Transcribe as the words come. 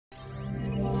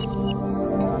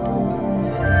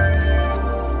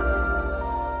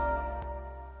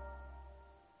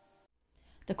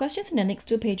The questions in the next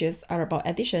two pages are about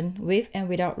addition with and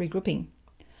without regrouping.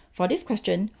 For this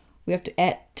question, we have to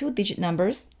add two-digit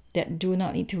numbers that do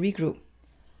not need to regroup.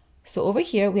 So over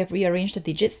here, we have rearranged the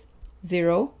digits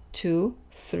 0, 2,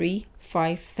 3,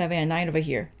 5, 7, and 9 over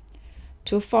here.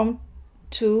 To form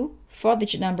two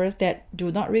 4-digit numbers that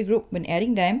do not regroup when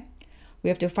adding them, we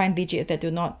have to find digits that do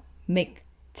not make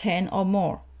 10 or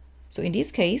more. So in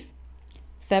this case,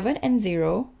 7 and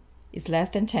 0 is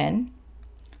less than 10,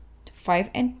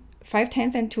 5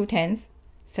 tens and 2 tens,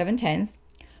 7 tens,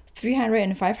 300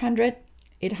 and 500,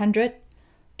 800,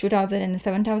 2000 and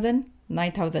 7000,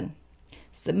 9000.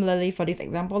 Similarly, for this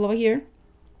example over here,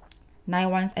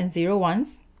 9 ones and 0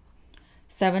 ones,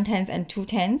 7 tens and 2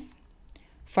 tens,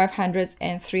 500s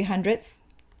and 300s,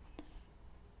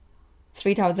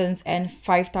 3000s and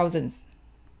 5000s.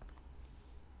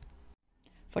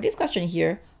 For this question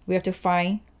here, we have to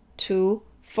find two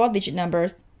 4-digit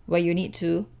numbers where you need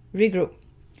to regroup.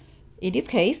 In this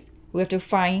case, we have to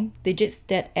find digits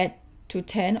that add to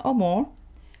 10 or more.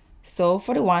 So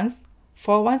for the ones,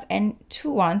 4 ones and 2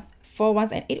 ones, 4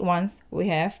 ones and 8 ones, we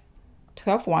have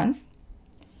 12 ones,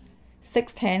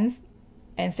 6 tens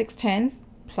and 6 tens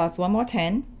plus one more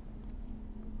 10,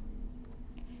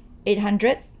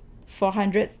 800s,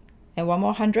 400s and one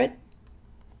more 100,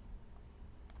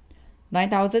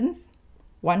 9000s,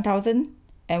 1000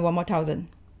 and one more 1000.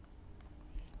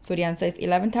 So the answer is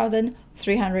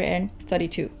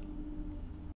 11,332.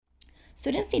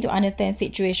 Students need to understand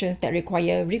situations that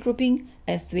require regrouping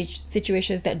and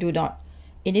situations that do not.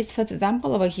 In this first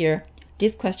example over here,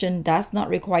 this question does not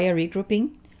require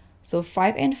regrouping. So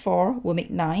 5 and 4 will make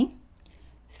 9,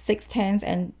 6 tens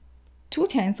and 2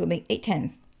 tens will make 8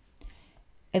 tens.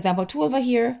 Example 2 over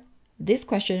here, this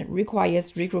question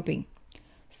requires regrouping.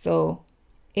 So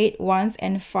 8 ones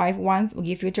and 5 ones will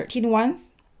give you 13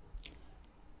 ones.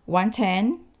 1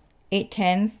 10, 8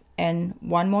 tens, and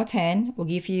one more 10 will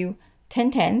give you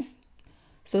 10 tens.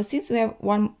 So since we have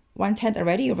one tenth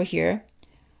already over here,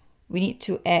 we need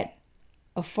to add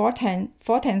a 4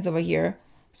 tens over here,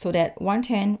 so that 1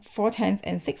 10, 4 tens,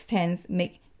 and 6 tens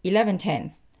make 11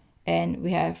 tens. And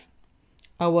we have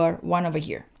our 1 over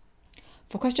here.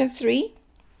 For question 3,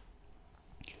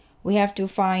 we have to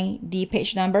find the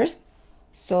page numbers.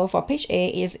 So for page A,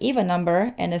 it is even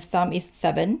number and the sum is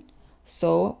 7.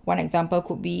 So one example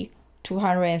could be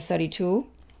 232,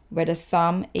 where the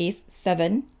sum is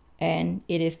 7 and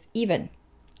it is even.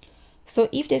 So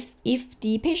if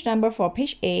the page number for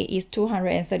page A is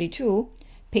 232,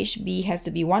 page B has to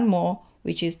be one more,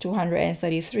 which is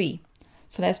 233.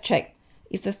 So let's check.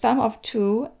 Is the sum of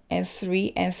 2 and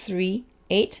 3 and 3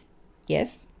 8?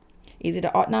 Yes. Is it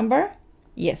an odd number?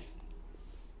 Yes.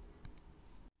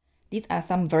 These are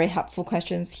some very helpful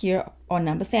questions here on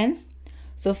number sense.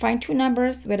 So find two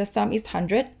numbers where the sum is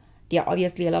 100. There are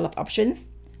obviously a lot of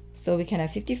options. So we can have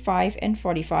 55 and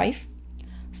 45.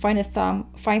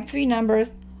 Find three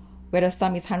numbers where the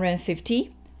sum is 150.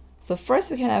 So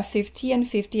first we can have 50 and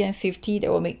 50 and 50,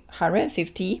 that will make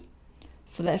 150.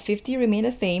 So let 50 remain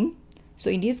the same.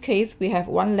 So in this case, we have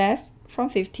one less from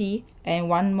 50 and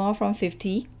one more from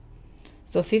 50.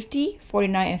 So 50,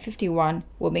 49, and 51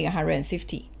 will make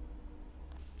 150.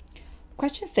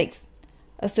 Question 6.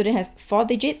 A student has 4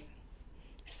 digits.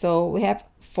 So we have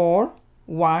 4,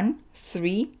 1,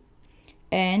 3,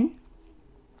 and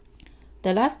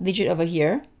the last digit over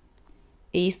here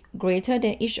is greater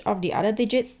than each of the other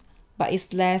digits, but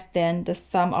is less than the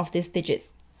sum of these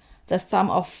digits. The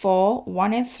sum of 4,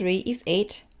 1, and 3 is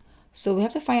 8. So we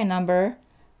have to find a number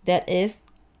that is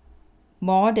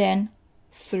more than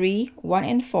 3, 1,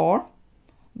 and 4,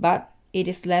 but it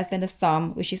is less than the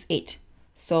sum, which is 8.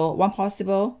 So one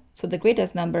possible, so the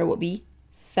greatest number would be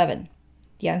 7.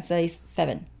 The answer is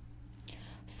 7.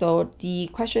 So the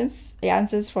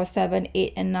answers for 7,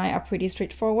 8, and 9 are pretty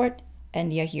straightforward,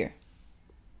 and they are here.